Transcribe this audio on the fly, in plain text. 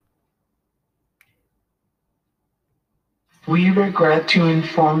We regret to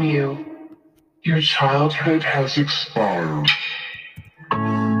inform you, your childhood has expired.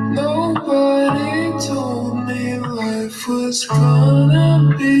 Nobody told me life was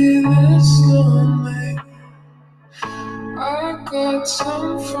gonna be this lonely. I got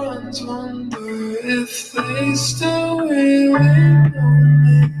some friends, wonder if they still really know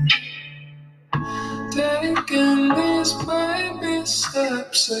me. Taking these baby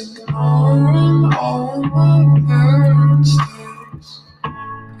steps, ignoring all my parents' days.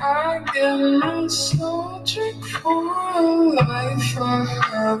 I get nostalgic for a life I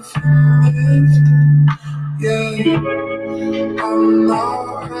haven't lived yet. I'm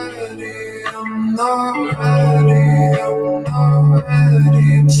not ready, I'm not ready, I'm not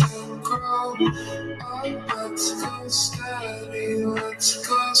ready to grow up. Let's go steady, let's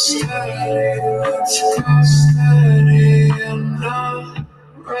go steady, let's go steady and not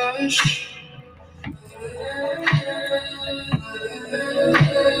rush.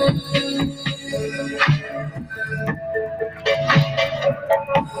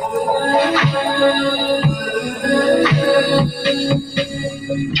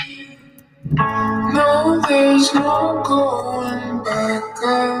 No, there's no going back. I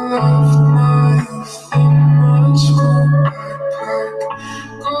left my youth in my school backpack,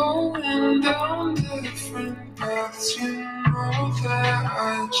 going down different paths. You know that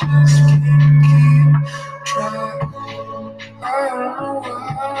I just can't keep track. I don't know what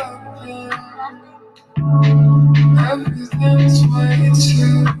happened. Everything's way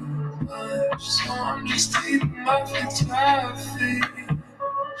too much, so I'm just eating my photography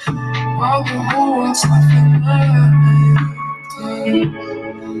while the whole world's laughing at me.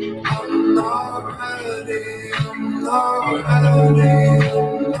 I'm not ready, I'm not ready,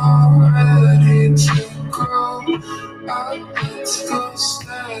 I'm not ready to grow up. Let's go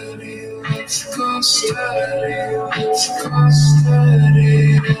steady, let's go steady, let's go steady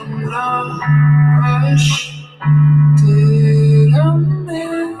and not rush. Did I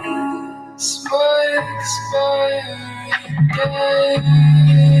miss my expiring day?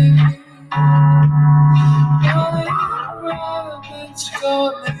 My rabbits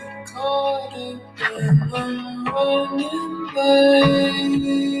got me caught up and I'm running late.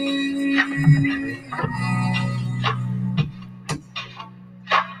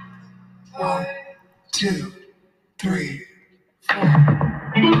 1, 2, 3, 4.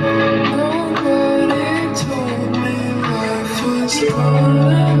 Nobody told me life was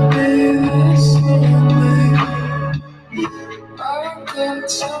gonna be this lonely. I got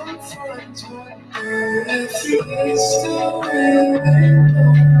some friends, wonder if they still really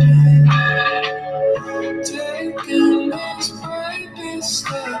know me. Taking these baby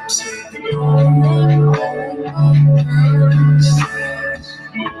steps, ignoring all my parents' days.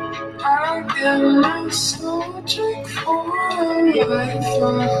 I get nostalgic for a life I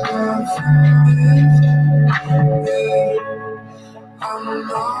haven't lived yet. I'm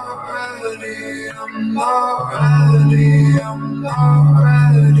not ready, I'm not ready, I'm not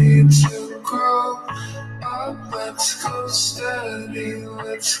ready to grow up. Let's go steady,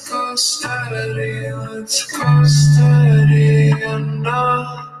 let's go steady, let's go steady.